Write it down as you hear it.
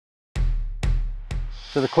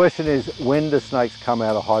So the question is, when do snakes come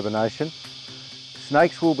out of hibernation?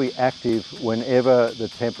 Snakes will be active whenever the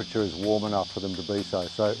temperature is warm enough for them to be so.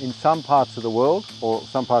 So in some parts of the world, or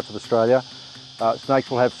some parts of Australia,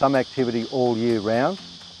 snakes will have some activity all year round.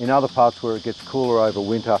 In other parts where it gets cooler over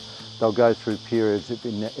winter, they'll go through periods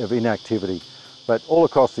of inactivity. But all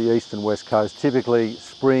across the east and west coast, typically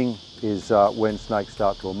spring is when snakes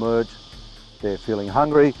start to emerge. They're feeling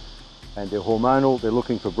hungry and they're hormonal, they're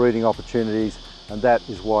looking for breeding opportunities, and that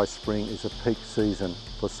is why spring is a peak season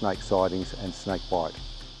for snake sightings and snake bite.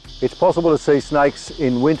 It's possible to see snakes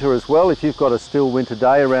in winter as well. If you've got a still winter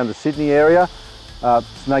day around the Sydney area,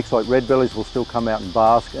 snakes like red bellies will still come out and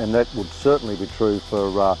bask, and that would certainly be true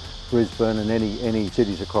for Brisbane and any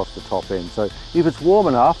cities across the top end. So if it's warm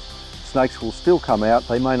enough, snakes will still come out.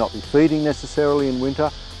 They may not be feeding necessarily in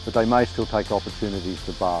winter, but they may still take opportunities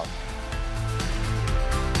to bask.